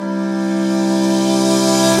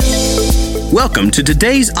Welcome to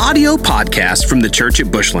today's audio podcast from the Church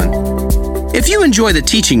at Bushland. If you enjoy the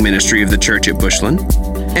teaching ministry of the Church at Bushland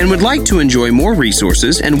and would like to enjoy more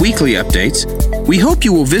resources and weekly updates, we hope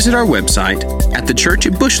you will visit our website at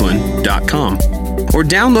thechurchatbushland.com or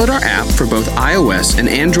download our app for both iOS and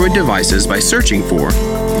Android devices by searching for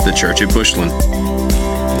The Church at Bushland.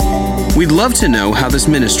 We'd love to know how this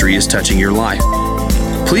ministry is touching your life.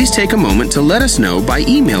 Please take a moment to let us know by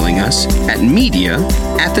emailing us at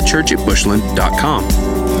media@thechurchatbushland.com.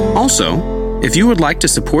 Also, if you would like to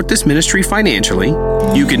support this ministry financially,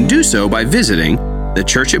 you can do so by visiting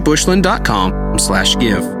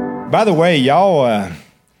thechurchatbushland.com/give. By the way, y'all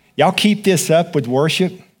keep this up with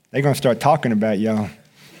worship, they're going to start talking about y'all.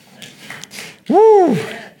 Woo!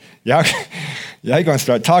 Y'all going to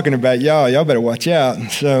start talking about y'all. Y'all better watch out.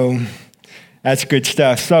 So that's good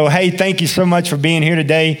stuff. So, hey, thank you so much for being here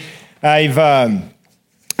today.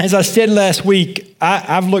 As I said last week,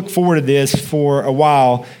 I've looked forward to this for a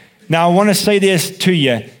while. Now, I want to say this to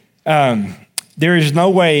you. There is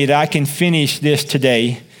no way that I can finish this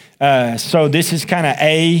today. So this is kind of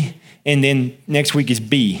A, and then next week is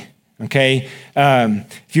B, okay?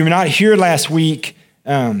 If you were not here last week,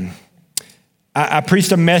 I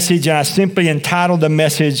preached a message, and I simply entitled the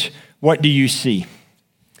message, "What Do You See?"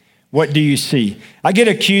 What do you see? I get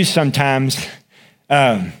accused sometimes.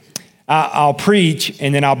 I'll preach,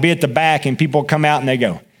 and then I'll be at the back, and people come out, and they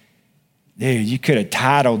go, "Dude, you could have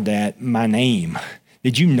titled that my name.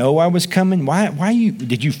 Did you know I was coming?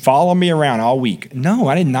 Did you follow me around all week?" No,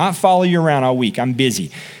 I did not follow you around all week. I'm busy.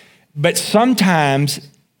 But sometimes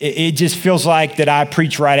it just feels like that I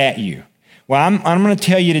preach right at you. Well, I'm going to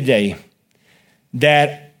tell you today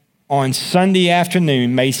that on Sunday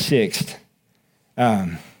afternoon, May 6th,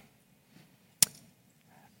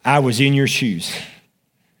 I was in your shoes,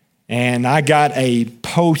 and I got a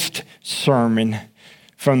post-sermon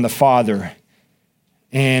from the Father,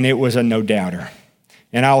 and it was a no-doubter.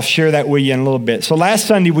 And I'll share that with you in a little bit. So last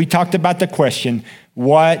Sunday, we talked about the question,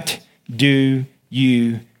 what do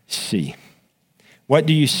you see? What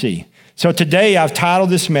do you see? So today, I've titled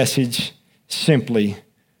this message simply,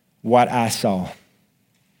 What I Saw.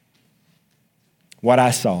 What I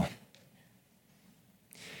saw.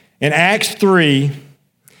 In Acts 3,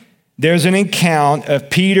 there's an account of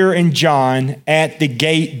Peter and John at the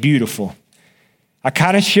Gate Beautiful. I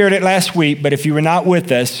kind of shared it last week, but if you were not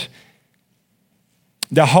with us,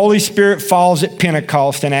 the Holy Spirit falls at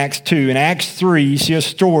Pentecost in Acts 2. In Acts 3, you see a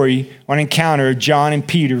story or an encounter of John and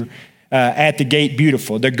Peter at the Gate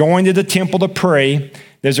Beautiful. They're going to the temple to pray.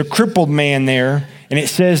 There's a crippled man there, and it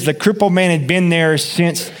says the crippled man had been there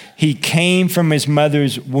since he came from his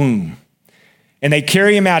mother's womb. And they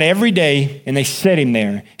carry him out every day, and they set him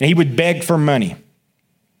there. And he would beg for money.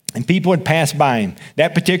 And people would pass by him.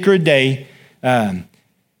 That particular day,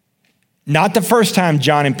 not the first time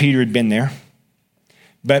John and Peter had been there,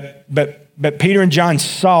 but Peter and John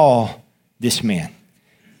saw this man.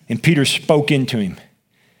 And Peter spoke into him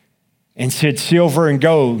and said, "Silver and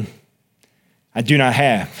gold I do not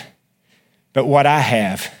have, but what I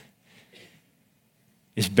have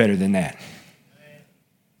is better than that."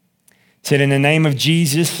 Said, "In the name of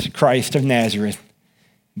Jesus Christ of Nazareth,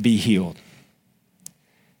 be healed."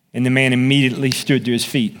 And the man immediately stood to his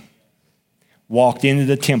feet, walked into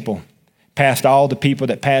the temple, past all the people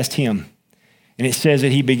that passed him. And it says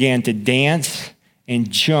that he began to dance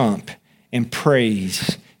and jump and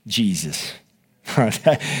praise Jesus.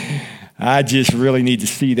 I just really need to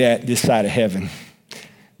see that this side of heaven.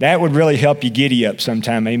 That would really help you giddy up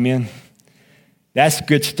sometime, amen? That's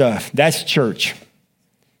good stuff. That's church.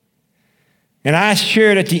 And I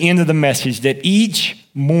shared at the end of the message that each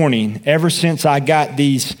morning, ever since I got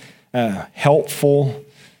these helpful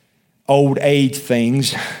old age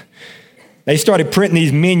things, they started printing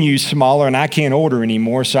these menus smaller, and I can't order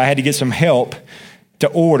anymore, so I had to get some help to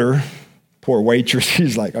order. Poor waitress,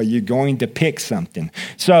 she's like, "Are you going to pick something?"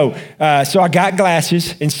 So I got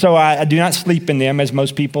glasses, and so I do not sleep in them, as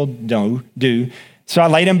most people do. So I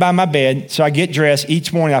lay them by my bed. So I get dressed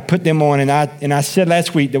each morning. I put them on, and I said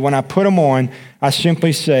last week that when I put them on, I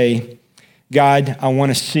simply say, "God, I want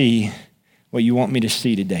to see what you want me to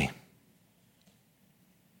see today.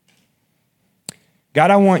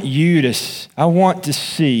 God, I want to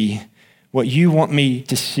see what you want me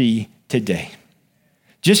to see today."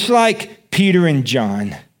 Just like Peter and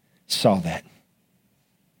John saw that.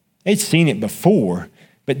 They'd seen it before,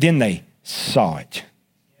 but then they saw it.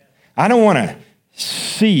 I don't want to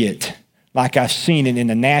see it like I've seen it in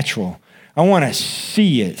the natural. I want to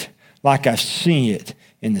see it like I've seen it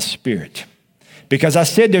in the spirit. Because I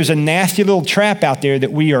said there's a nasty little trap out there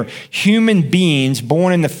that we are human beings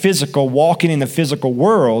born in the physical, walking in the physical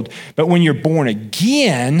world. But when you're born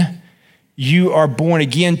again, you are born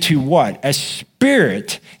again to what? A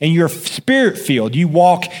spirit, and you're spirit-filled. You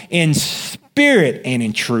walk in spirit and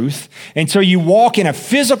in truth. And so you walk in a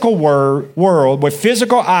physical world with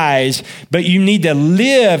physical eyes, but you need to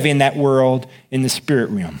live in that world in the spirit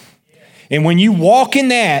realm. And when you walk in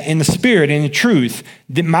that, in the spirit and the truth,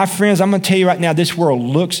 my friends, I'm going to tell you right now, this world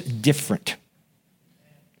looks different.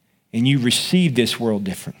 And you receive this world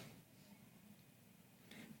different.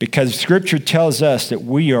 Because Scripture tells us that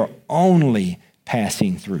we are only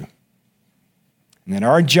passing through. And that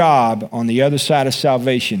our job on the other side of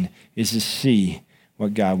salvation is to see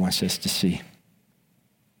what God wants us to see.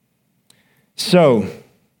 So,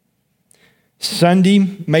 Sunday,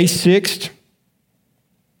 May 6th,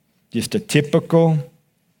 just a typical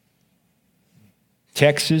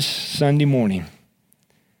Texas Sunday morning.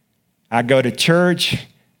 I go to church,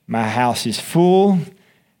 my house is full,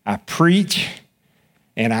 I preach,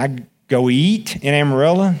 and I go eat in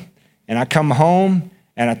Amarillo, and I come home,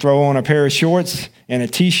 and I throw on a pair of shorts and a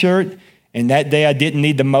t-shirt, and that day I didn't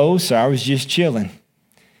need the mow, so I was just chilling.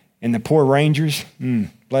 And the poor Rangers,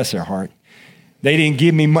 bless their heart, they didn't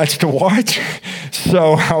give me much to watch.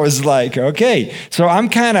 So I was like, okay. So I'm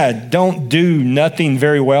kind of don't do nothing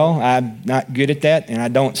very well. I'm not good at that. And I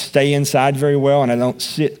don't stay inside very well. And I don't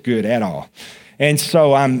sit good at all. And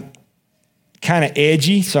so I'm kind of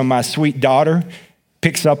edgy. So my sweet daughter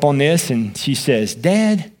picks up on this and she says,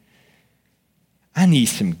 Dad, I need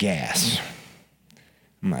some gas.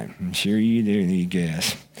 I'm like, I'm sure you do need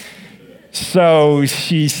gas. So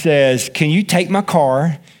she says, can you take my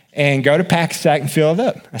car and go to Pack-A-Sack and fill it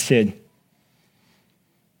up? I said,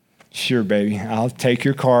 sure, baby. I'll take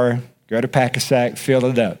your car, go to Pack-A-Sack, fill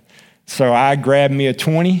it up. So I grabbed me a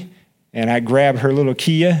 20, and I grabbed her little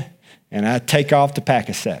Kia, and I take off to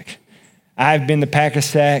Pack-A-Sack. I've been to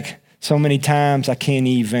Pack-A-Sack so many times I can't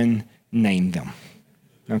even name them.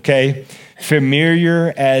 Okay?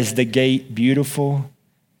 Familiar as the gate, beautiful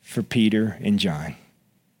for Peter and John.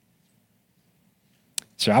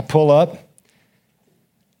 So I pull up.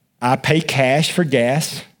 I pay cash for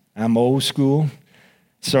gas. I'm old school.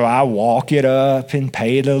 So I walk it up and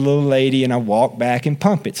pay the little lady, and I walk back and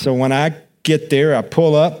pump it. So when I get there, I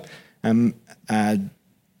pull up.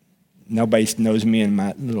 Nobody knows me in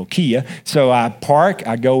my little Kia. So I park.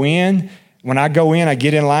 I go in. When I go in, I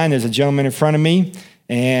get in line. There's a gentleman in front of me.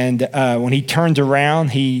 And when he turns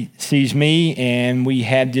around, he sees me, and we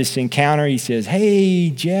had this encounter. He says,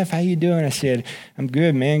 hey, Jeff, how you doing? I said, I'm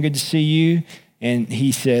good, man. Good to see you. And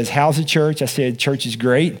he says, how's the church? I said, church is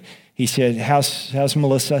great. He said, how's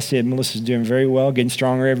Melissa? I said, Melissa's doing very well, getting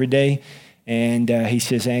stronger every day. And he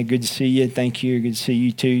says, hey, good to see you. Thank you. Good to see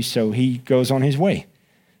you too. So he goes on his way.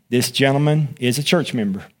 This gentleman is a church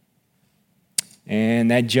member. And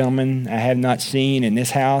that gentleman I have not seen in this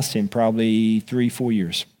house in probably 3-4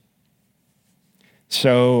 years.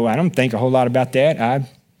 So I don't think a whole lot about that. I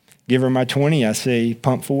give her my 20. I say,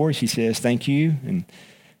 pump 4. She says, thank you. And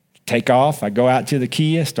take off. I go out to the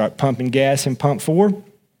Kia, start pumping gas in pump 4.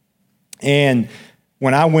 And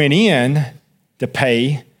when I went in to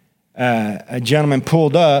pay, a gentleman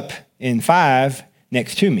pulled up in 5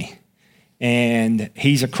 next to me. And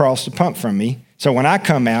he's across the pump from me. So when I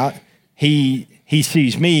come out, he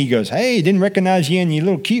sees me. He goes, hey, didn't recognize you in your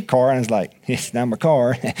little cute car. And I was like, it's not my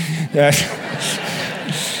car.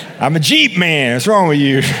 I'm a Jeep man. What's wrong with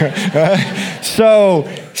you?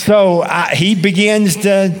 So he begins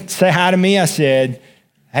to say hi to me. I said,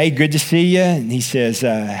 hey, good to see you. And he says,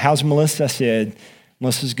 how's Melissa? I said,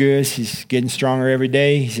 Melissa's good. She's getting stronger every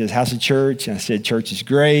day. He says, how's the church? And I said, church is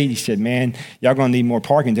great. He said, man, y'all going to need more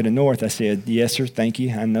parking to the north. I said, yes, sir. Thank you.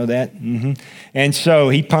 I know that. Mm-hmm. And so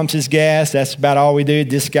he pumps his gas. That's about all we do.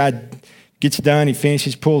 This guy gets done. He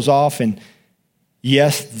finishes, pulls off. And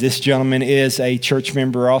yes, this gentleman is a church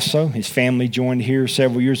member also. His family joined here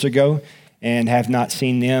several years ago and have not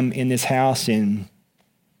seen them in this house in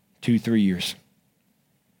 2-3 years.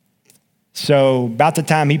 So about the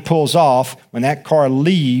time he pulls off, when that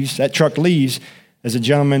truck leaves, there's a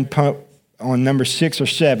gentleman on number 6 or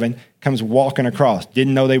 7 comes walking across.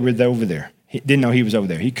 Didn't know they were over there. Didn't know he was over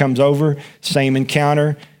there. He comes over, same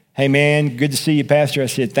encounter. Hey, man, good to see you, Pastor. I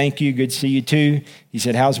said, thank you. Good to see you, too. He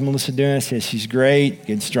said, how's Melissa doing? I said, she's great,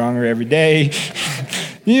 getting stronger every day.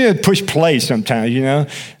 You push play sometimes, you know.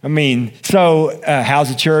 I mean, so how's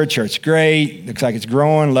the church? Church's great. Looks like it's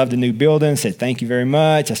growing. Love the new building. I said, thank you very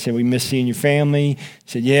much. I said, we miss seeing your family. He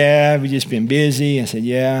said, yeah, we've just been busy. I said,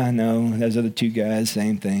 yeah, I know. Those other 2 guys,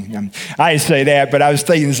 same thing. I didn't say that, but I was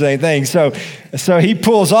thinking the same thing. So he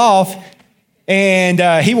pulls off,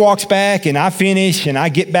 And he walks back, and I finish, and I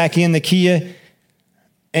get back in the Kia,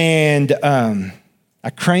 and I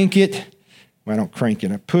crank it. Well, I don't crank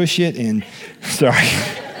it. I push it, and sorry.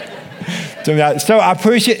 So I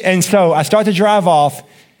push it, and so I start to drive off,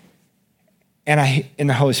 and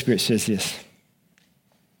the Holy Spirit says this.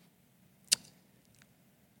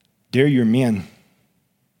 They're your men.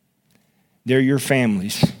 They're your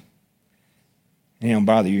families. They don't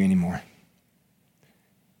bother you anymore.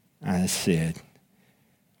 I said,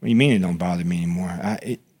 what do you mean it don't bother me anymore?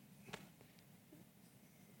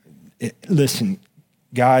 Listen,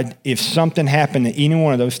 God, if something happened to any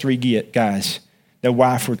one of those three guys, their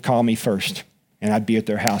wife would call me first, and I'd be at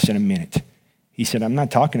their house in a minute. He said, I'm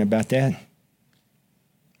not talking about that.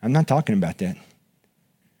 I'm not talking about that.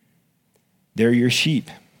 They're your sheep,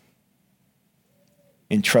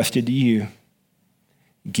 entrusted to you,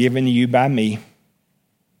 given to you by me,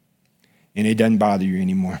 and it doesn't bother you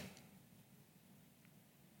anymore.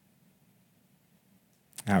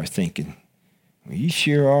 I was thinking, well, you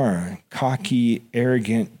sure are a cocky,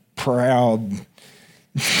 arrogant, proud,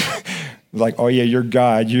 like, oh yeah, you're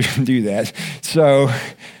God, you can do that. So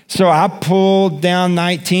I pulled down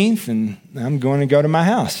 19th, and I'm going to go to my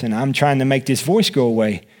house, and I'm trying to make this voice go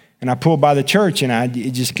away. And I pull by the church, and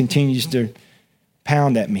it just continues to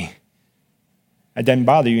pound at me. It doesn't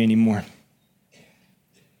bother you anymore.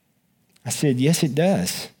 I said, yes, it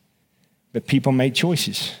does. But people make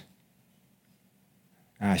choices.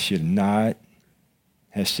 I should not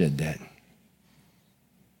have said that.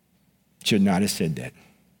 Should not have said that.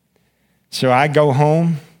 So I go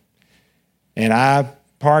home, and I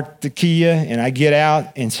park the Kia, and I get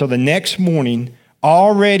out. And so the next morning,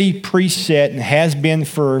 already preset and has been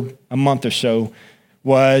for a month or so,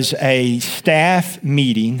 was a staff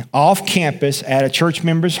meeting off campus at a church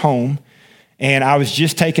member's home. And I was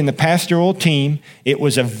just taking the pastoral team. It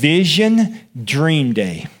was a vision dream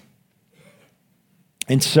day.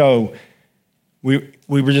 And so we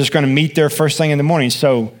were just going to meet there first thing in the morning.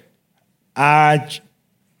 So I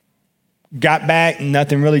got back, and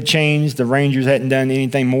nothing really changed. The Rangers hadn't done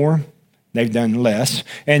anything more. They've done less.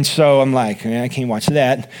 And so I'm like, I can't watch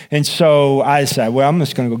that. And so I decided, well, I'm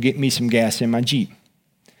just going to go get me some gas in my Jeep.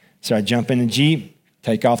 So I jump in the Jeep,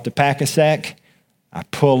 take off the pack-a-sack. I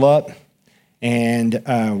pull up and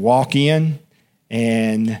walk in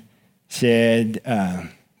and said,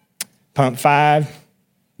 pump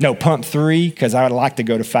 3, because I would like to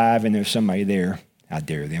go to 5, and there's somebody there. I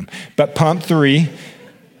dare them. But pump 3,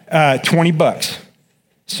 $20.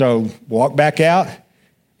 So walk back out.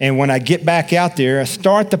 And when I get back out there, I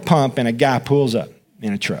start the pump, and a guy pulls up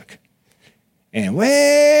in a truck. And,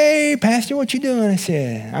 hey, Pastor, what you doing? I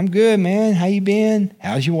said, I'm good, man. How you been?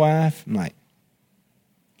 How's your wife? I'm like,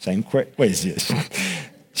 same question. What is this?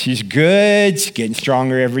 She's good. She's getting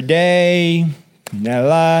stronger every day. No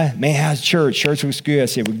lie. Man, how's church? Church was good. I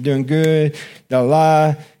said, we're doing good. No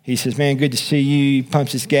lie. He says, man, good to see you. He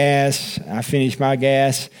pumps his gas. I finish my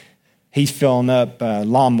gas. He's filling up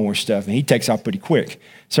lawnmower stuff, and he takes off pretty quick.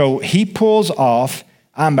 So he pulls off.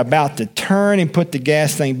 I'm about to turn and put the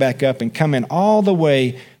gas thing back up, and coming all the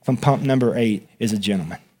way from pump number 8 is a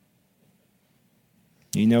gentleman.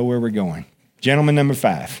 You know where we're going. Gentleman number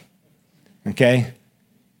 5. Okay?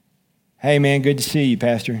 Hey, man, good to see you,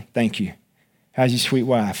 Pastor. Thank you. How's your sweet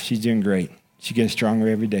wife? She's doing great. She's getting stronger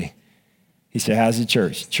every day. He said, how's the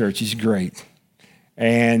church? Church is great.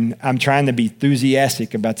 And I'm trying to be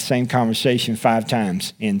enthusiastic about the same conversation 5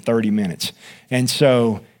 times in 30 minutes. And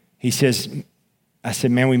so he says, I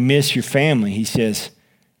said, man, we miss your family. He says,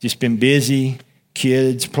 just been busy,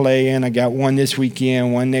 kids playing. I got one this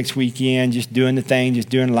weekend, one next weekend, just doing the thing, just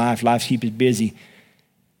doing life. Life keeps us busy.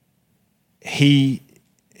 He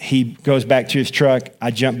goes back to his truck.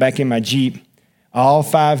 I jump back in my Jeep. All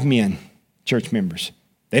 5 men, church members.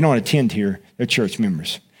 They don't attend here. They're church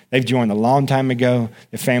members. They've joined a long time ago.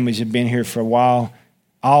 Their families have been here for a while.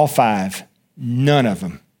 All 5, none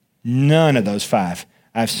of those 5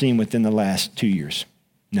 I've seen within the last 2 years.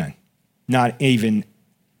 None. Not even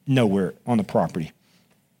nowhere on the property.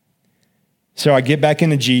 So I get back in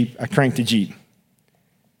the Jeep. I crank the Jeep.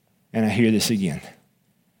 And I hear this again.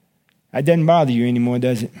 It doesn't bother you anymore,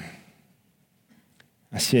 does it?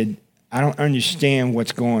 I said, I don't understand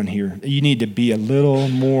what's going here. You need to be a little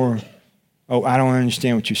more, I don't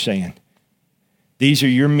understand what you're saying. These are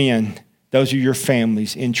your men. Those are your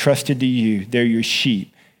families entrusted to you. They're your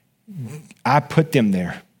sheep. I put them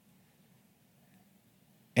there.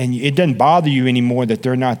 And it doesn't bother you anymore that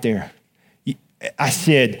they're not there. I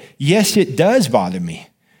said, yes, it does bother me.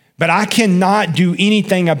 But I cannot do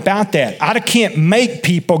anything about that. I can't make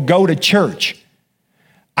people go to church.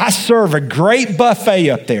 I serve a great buffet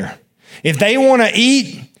up there. If they want to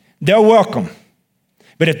eat, they're welcome.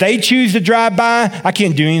 But if they choose to drive by, I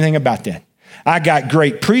can't do anything about that. I got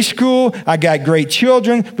great preschool. I got great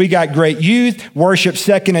children. We got great youth. Worship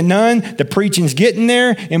second to none. The preaching's getting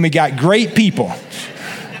there, and we got great people.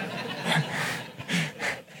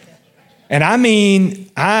 And I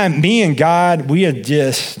mean, me and God, we are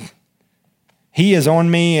just, he is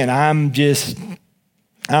on me, and I'm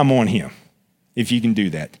on him, if you can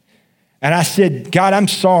do that. And I said, God, I'm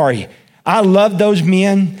sorry. I love those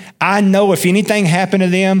men. I know if anything happened to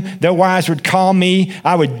them, their wives would call me.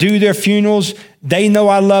 I would do their funerals. They know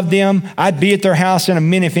I love them. I'd be at their house in a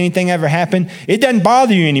minute if anything ever happened. It doesn't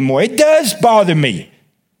bother you anymore. It does bother me.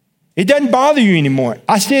 It doesn't bother you anymore.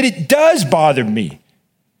 I said it does bother me.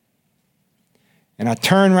 And I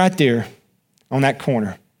turned right there on that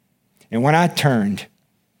corner. And when I turned,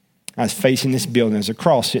 I was facing this building. There's a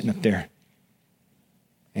cross sitting up there.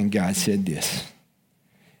 And God said this.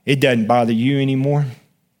 It doesn't bother you anymore,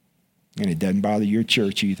 and it doesn't bother your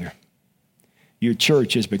church either. Your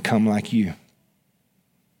church has become like you.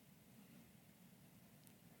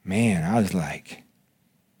 Man, I was like,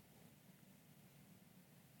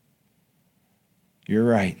 you're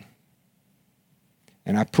right.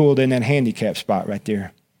 And I pulled in that handicap spot right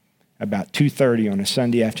there about 2:30 on a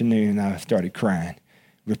Sunday afternoon, and I started crying,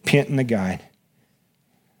 repenting to God.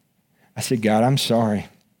 I said, God, I'm sorry.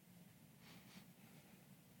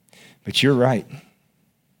 But you're right.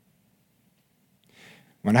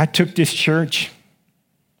 When I took this church,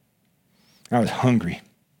 I was hungry.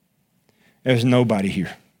 There was nobody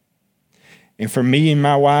here. And for me and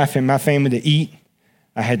my wife and my family to eat,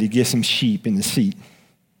 I had to get some sheep in the seat.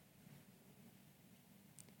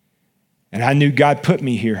 And I knew God put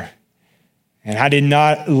me here. And I did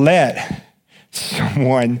not let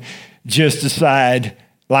someone just decide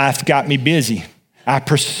life got me busy. I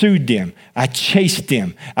pursued them. I chased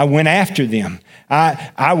them. I went after them.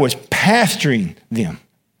 I was pastoring them.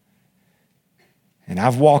 And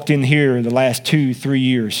I've walked in here the last 2-3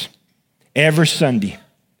 years, every Sunday,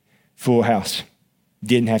 full house.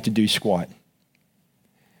 Didn't have to do squat.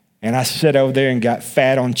 And I sat over there and got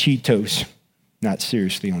fat on Cheetos. Not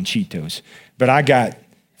seriously on Cheetos, but I got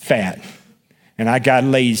fat, and I got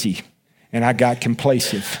lazy, and I got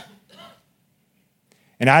complacent.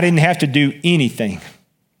 And I didn't have to do anything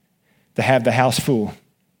to have the house full.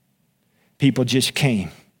 People just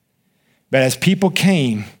came. But as people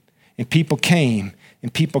came, and people came,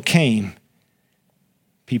 and people came,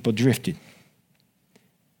 people drifted.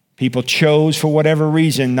 People chose, for whatever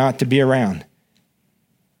reason, not to be around.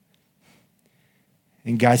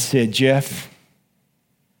 And God said, Jeff,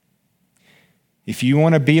 if you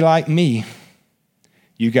want to be like me,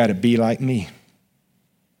 you got to be like me.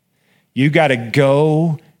 You got to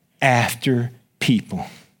go after people.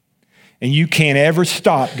 And you can't ever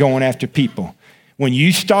stop going after people. When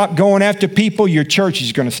you stop going after people, your church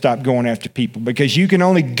is going to stop going after people, because you can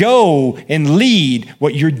only go and lead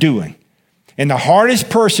what you're doing. And the hardest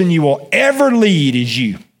person you will ever lead is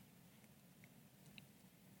you.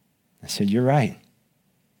 I said, you're right.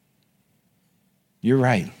 You're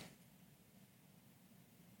right.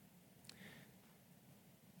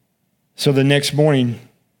 So the next morning,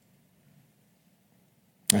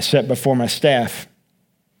 I sat before my staff,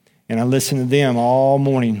 and I listened to them all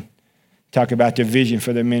morning talk about their vision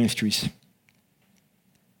for their ministries.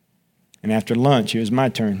 And after lunch, it was my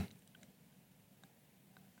turn.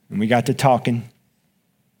 And we got to talking.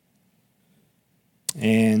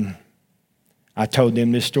 And I told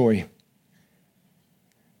them this story.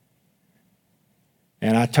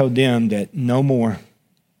 And I told them that no more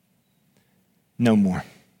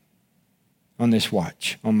on this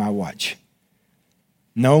watch, on my watch.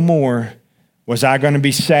 No more was I going to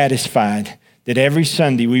be satisfied that every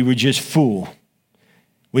Sunday we were just full.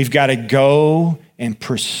 We've got to go and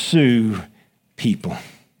pursue people.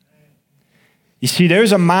 You see,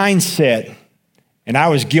 there's a mindset, and I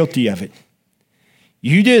was guilty of it.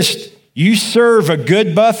 You serve a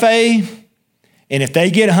good buffet, and if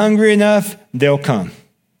they get hungry enough, they'll come.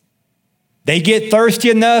 They get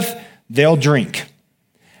thirsty enough, they'll drink.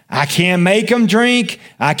 I can't make them drink.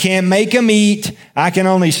 I can't make them eat. I can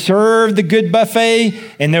only serve the good buffet,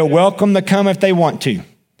 and they're welcome to come if they want to.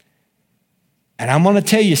 And I'm going to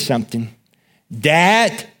tell you something.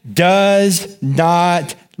 That does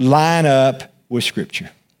not line up with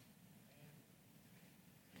Scripture.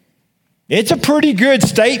 It's a pretty good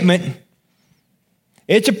statement.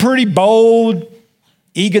 It's a pretty bold,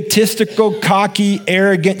 egotistical, cocky,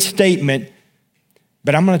 arrogant statement.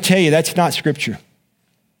 But I'm going to tell you, that's not Scripture.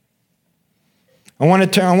 I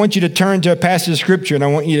want you to turn to a passage of Scripture, and I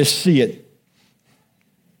want you to see it.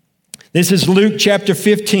 This is Luke chapter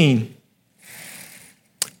 15.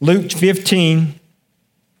 Luke 15.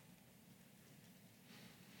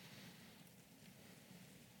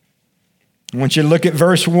 I want you to look at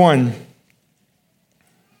verse 1.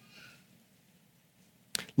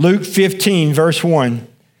 Luke 15, verse 1.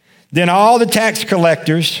 Then all the tax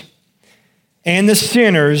collectors and the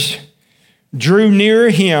sinners drew near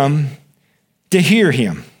him to hear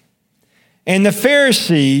him. And the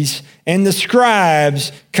Pharisees and the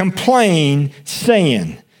scribes complained,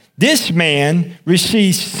 saying, This man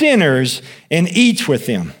receives sinners and eats with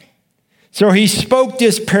them. So he spoke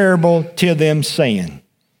this parable to them, saying,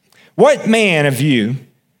 What man of you,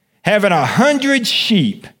 having 100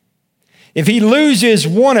 sheep, if he loses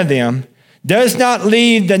one of them, does not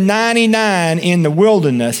leave the 99 in the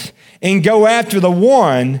wilderness and go after the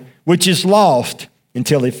one which is lost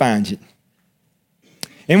until he finds it?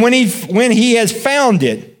 And when he has found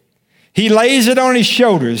it, he lays it on his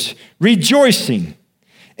shoulders, rejoicing.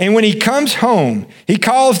 And when he comes home, he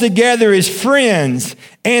calls together his friends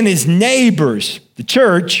and his neighbors, the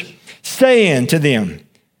church, saying to them,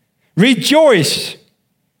 Rejoice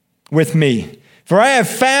with me, for I have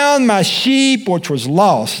found my sheep which was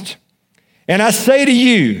lost. And I say to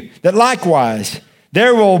you that likewise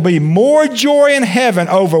there will be more joy in heaven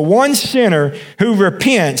over one sinner who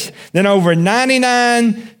repents than over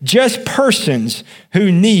 99 just persons who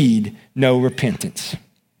need no repentance.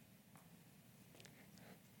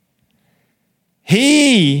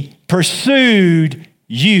 He pursued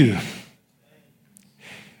you.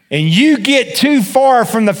 And you get too far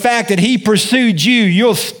from the fact that he pursued you,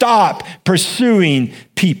 you'll stop pursuing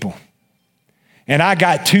people. And I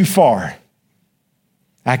got too far.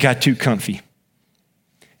 I got too comfy.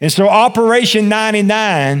 And so Operation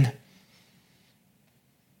 99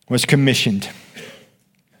 was commissioned.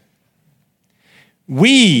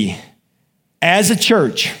 We, as a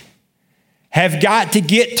church, have got to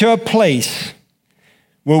get to a place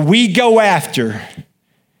where we go after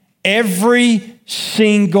every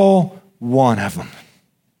single one of them.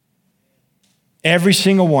 Every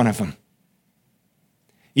single one of them.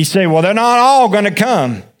 You say, well, they're not all going to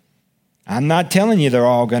come. I'm not telling you they're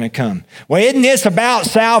all going to come. Well, isn't this about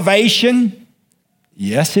salvation?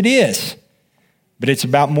 Yes, it is. But it's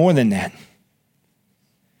about more than that.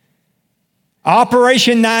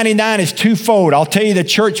 Operation 99 is twofold. I'll tell you the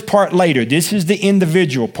church part later. This is the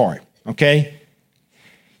individual part, okay?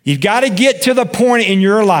 You've got to get to the point in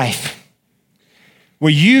your life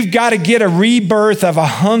where you've got to get a rebirth of a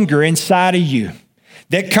hunger inside of you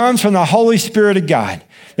that comes from the Holy Spirit of God.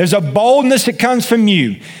 There's a boldness that comes from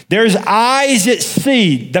you. There's eyes that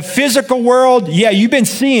see. The physical world, yeah, you've been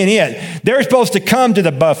seeing it. They're supposed to come to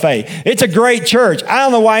the buffet. It's a great church. I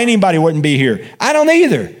don't know why anybody wouldn't be here. I don't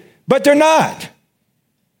either. But they're not.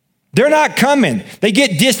 They're not coming. They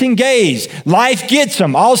get disengaged. Life gets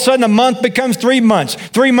them. All of a sudden, a month becomes 3 months.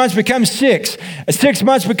 3 months becomes 6. 6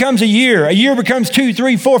 months becomes a year. A year becomes 2,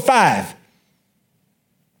 3, 4, 5.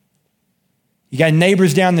 You got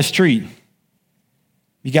neighbors down the street.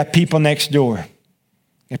 You got people next door.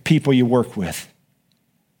 You got people you work with.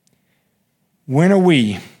 When are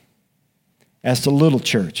we, as the little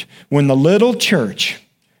church, when the little church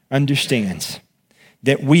understands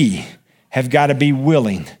that we have got to be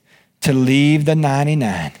willing to leave the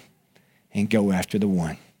 99 and go after the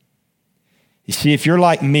one? You see, if you're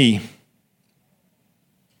like me,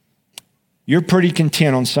 you're pretty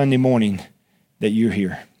content on Sunday morning that you're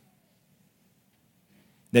here.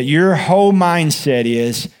 That your whole mindset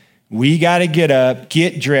is, we got to get up,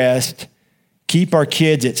 get dressed, keep our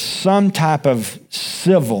kids at some type of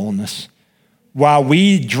civilness while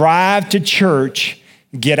we drive to church,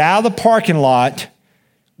 get out of the parking lot,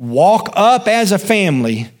 walk up as a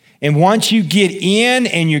family, and once you get in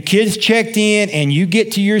and your kids checked in and you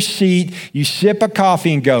get to your seat, you sip a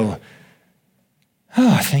coffee and go,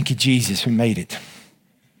 oh, thank you, Jesus, we made it.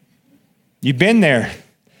 You've been there.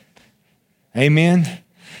 Amen.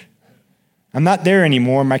 I'm not there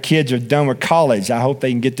anymore. My kids are done with college. I hope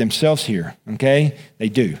they can get themselves here, okay? They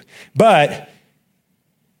do. But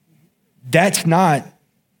that's not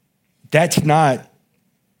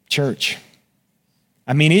church.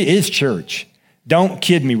 I mean, it is church. Don't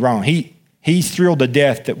kid me wrong. He's thrilled to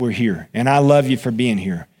death that we're here, and I love you for being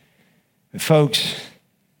here. But folks,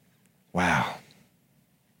 wow.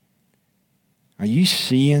 Are you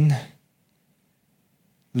seeing,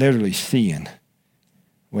 literally seeing,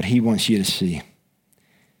 what he wants you to see?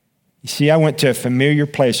 You see, I went to a familiar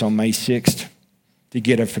place on May 6th to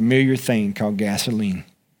get a familiar thing called gasoline.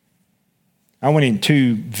 I went in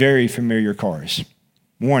 2 very familiar cars,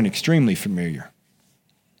 one extremely familiar.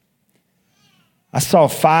 I saw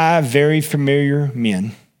 5 very familiar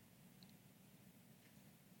men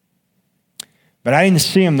But I didn't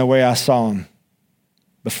see them the way I saw them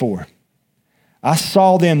before. I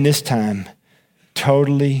saw them this time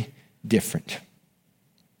totally different.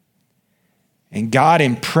 And God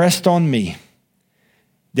impressed on me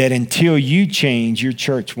that until you change, your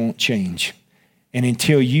church won't change. And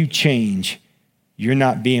until you change, you're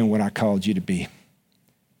not being what I called you to be.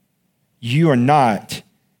 You are not,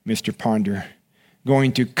 Mr. Ponder,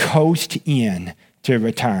 going to coast in to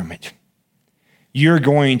retirement. You're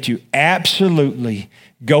going to absolutely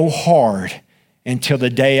go hard until the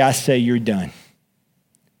day I say you're done.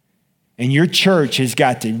 And your church has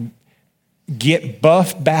got to get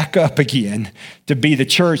buffed back up again to be the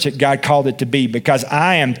church that God called it to be, because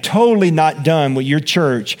I am totally not done with your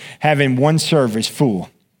church having one service full.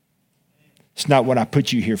 It's not what I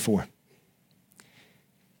put you here for.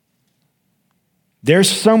 There's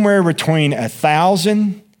somewhere between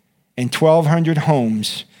 1,000 and 1,200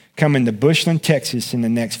 homes coming to Bushland, Texas in the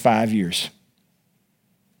next 5 years.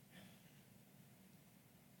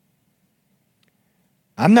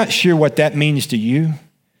 I'm not sure what that means to you,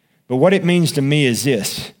 but what it means to me is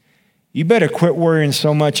this. You better quit worrying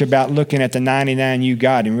so much about looking at the 99 you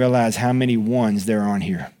got and realize how many ones there are on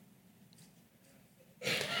here.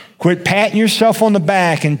 Quit patting yourself on the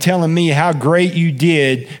back and telling me how great you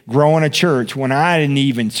did growing a church when I didn't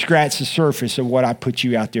even scratch the surface of what I put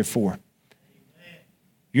you out there for.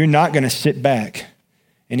 You're not going to sit back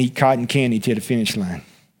and eat cotton candy to the finish line.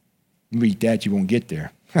 You eat that, you won't get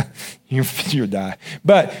there. You'll die.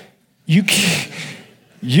 But you can.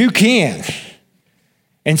 You can.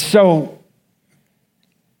 And so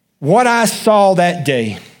what I saw that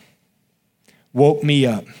day woke me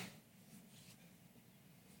up.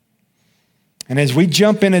 And as we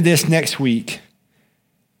jump into this next week,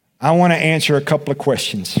 I want to answer a couple of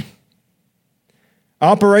questions.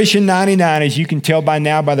 Operation 99, as you can tell by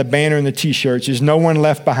now by the banner and the t-shirts, is no one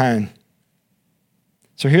left behind.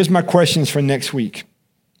 So here's my questions for next week.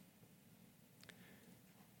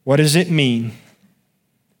 What does it mean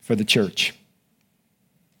for the church?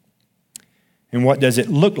 And what does it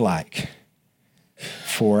look like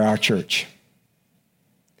for our church?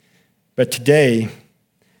 But today,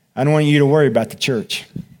 I don't want you to worry about the church.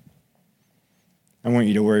 I want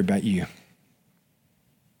you to worry about you.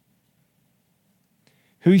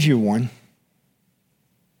 Who's your one?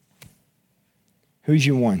 Who's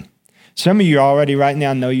your one? Some of you already right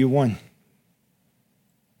now know your one.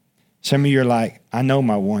 Some of you are like, I know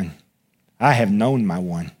my one. I have known my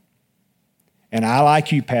one. And I,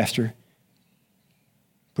 like you, Pastor,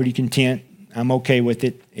 pretty content. I'm okay with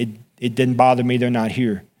it. It didn't bother me they're not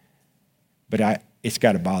here. But it's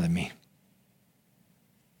got to bother me.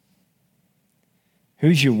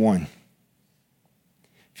 Who's your one?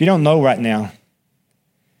 If you don't know right now,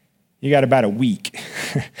 you got about a week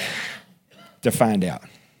to find out.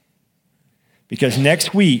 Because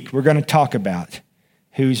next week, we're going to talk about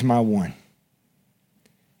who's my one.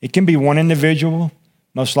 It can be one individual.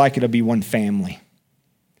 Most likely it'll be one family.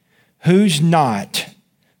 Who's not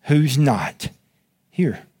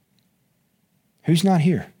here? Who's not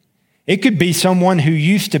here? It could be someone who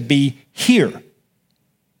used to be here.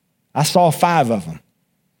 I saw 5 of them.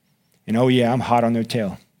 And oh yeah, I'm hot on their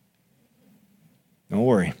tail. Don't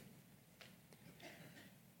worry.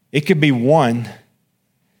 It could be one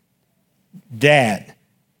that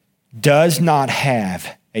does not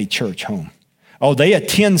have a church home. Oh, they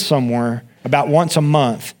attend somewhere about once a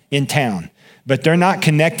month in town, but they're not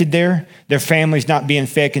connected there. Their family's not being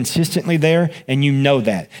fed consistently there, and you know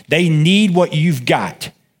that. They need what you've got,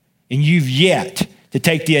 and you've yet to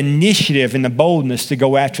take the initiative and the boldness to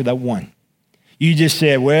go after that one. You just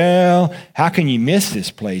said, well, how can you miss this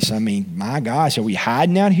place? I mean, my gosh, are we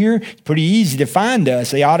hiding out here? It's pretty easy to find us.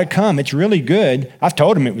 They ought to come. It's really good. I've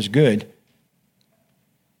told them it was good.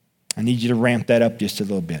 I need you to ramp that up just a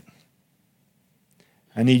little bit.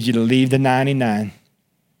 I need you to leave the 99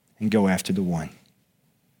 and go after the one.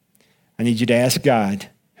 I need you to ask God,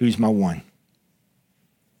 who's my one?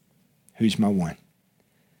 Who's my one?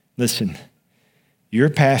 Listen, your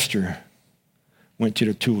pastor went to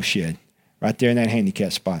the tool shed right there in that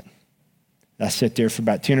handicap spot. I sat there for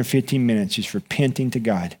about 10 or 15 minutes just repenting to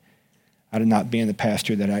God out of not being the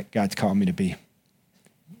pastor that God's called me to be.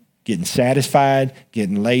 Getting satisfied,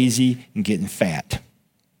 getting lazy, and getting fat.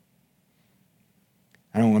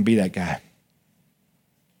 I don't want to be that guy.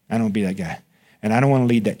 I don't want to be that guy. And I don't want to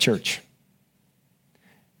lead that church.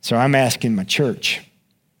 So I'm asking my church,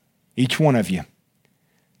 each one of you,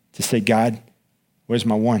 to say, God, where's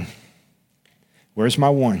my one? Where's my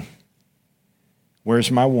one?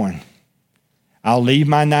 Where's my one? I'll leave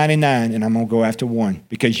my 99 and I'm going to go after one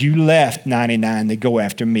because you left 99 to go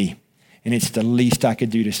after me. And it's the least I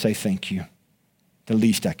could do to say thank you. the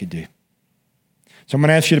least I could do. So I'm going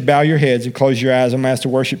to ask you to bow your heads and close your eyes. I'm going to ask the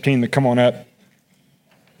worship team to come on up.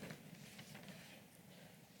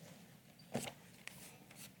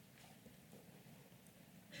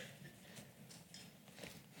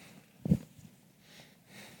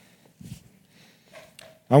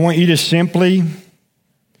 I want you to simply,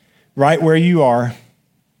 right where you are,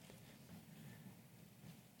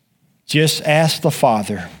 just ask the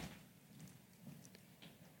Father,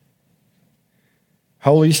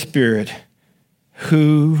 Holy Spirit,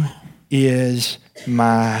 who is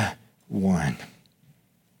my one?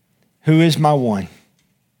 Who is my one?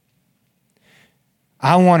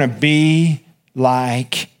 I want to be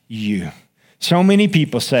like you. So many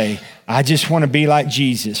people say, I just want to be like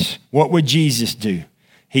Jesus. What would Jesus do?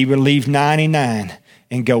 He would leave 99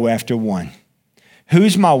 and go after one.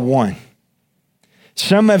 Who's my one?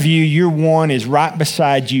 Some of you, your one is right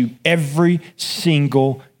beside you every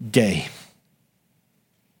single day.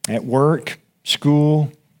 At work, school,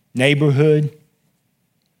 neighborhood.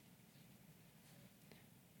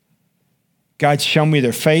 God, show me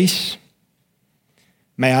their face.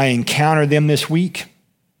 May I encounter them this week.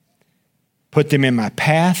 Put them in my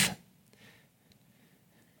path.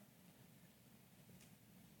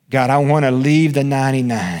 God, I want to leave the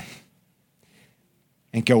 99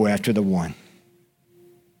 and go after the one.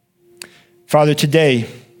 Father, today,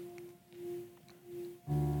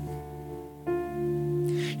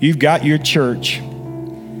 you've got your church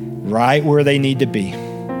right where they need to be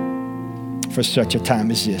for such a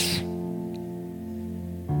time as this.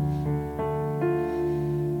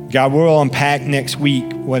 God, we'll unpack next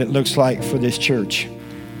week what it looks like for this church.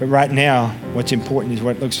 But right now, what's important is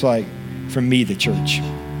what it looks like for me, the church.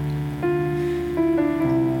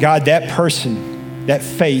 God, that person, that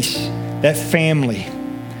face, that family,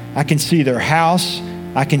 I can see their house.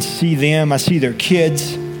 I can see them. I see their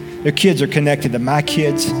kids. Their kids are connected to my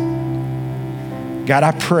kids. God,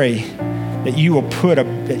 I pray that you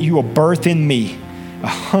will birth in me a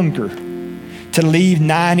hunger to leave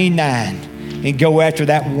 99 and go after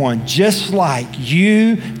that one, just like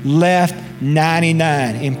you left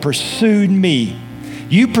 99 and pursued me.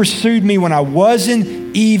 You pursued me when I wasn't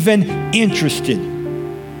even interested.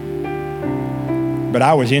 But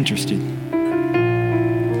I was interested.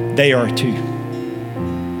 They are too.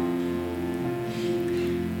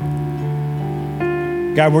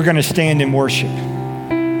 God, we're going to stand and worship.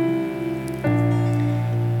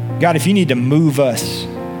 God, if you need to move us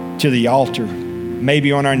to the altar,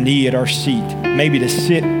 maybe on our knee at our seat, maybe to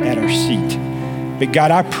sit at our seat. But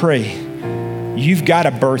God, I pray you've got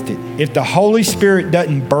to birth it. If the Holy Spirit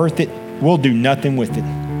doesn't birth it, we'll do nothing with it.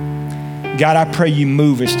 God, I pray you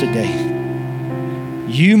move us today.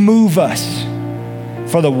 You move us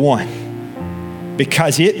for the one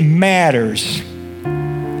because it matters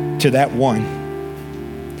to that one.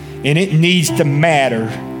 And it needs to matter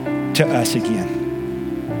to us again.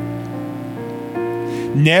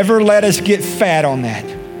 Never let us get fat on that.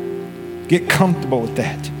 Get comfortable with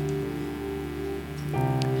that.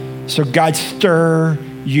 So God, stir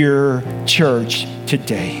your church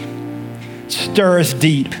today. Stir us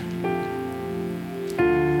deep.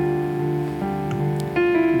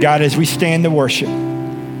 God, as we stand to worship,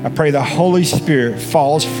 I pray the Holy Spirit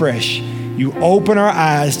falls fresh. You open our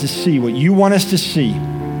eyes to see what you want us to see.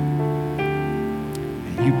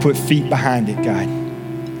 And you put feet behind it, God.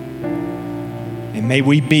 And may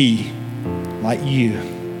we be like you,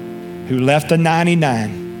 who left the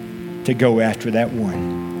 99 to go after that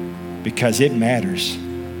one, because it matters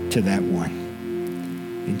to that one.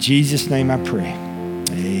 In Jesus' name I pray.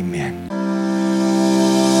 Amen.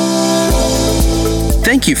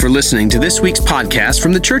 Thank you for listening to this week's podcast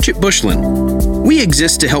from the Church at Bushland. We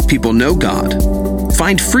exist to help people know God,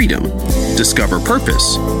 find freedom, discover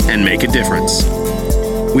purpose, and make a difference.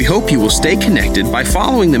 We hope you will stay connected by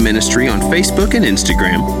following the ministry on Facebook and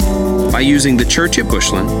Instagram, by using the Church at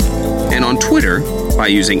Bushland, and on Twitter by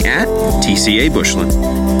using @TCA Bushland.